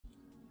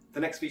The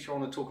next feature I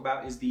want to talk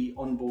about is the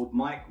onboard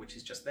mic, which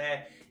is just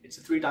there. It's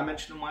a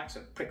 3-dimensional mic,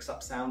 so it picks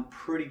up sound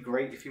pretty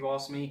great if you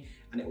ask me.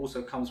 And it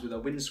also comes with a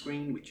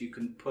windscreen, which you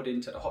can put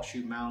into the hot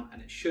shoe mount,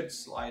 and it should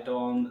slide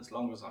on as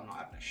long as I'm not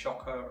having a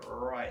shocker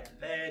right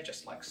there,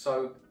 just like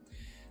so.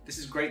 This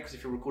is great because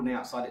if you're recording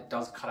outside, it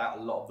does cut out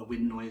a lot of the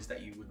wind noise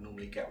that you would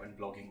normally get when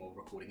vlogging or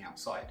recording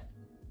outside.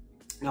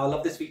 Now I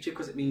love this feature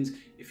because it means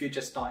if you're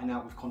just starting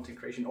out with content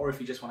creation, or if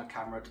you just want a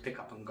camera to pick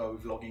up and go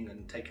vlogging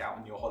and take out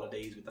on your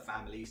holidays with the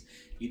families,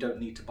 you don't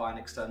need to buy an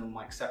external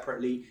mic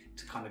separately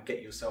to kind of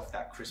get yourself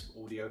that crisp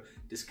audio.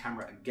 This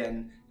camera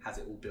again has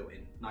it all built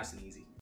in, nice and easy.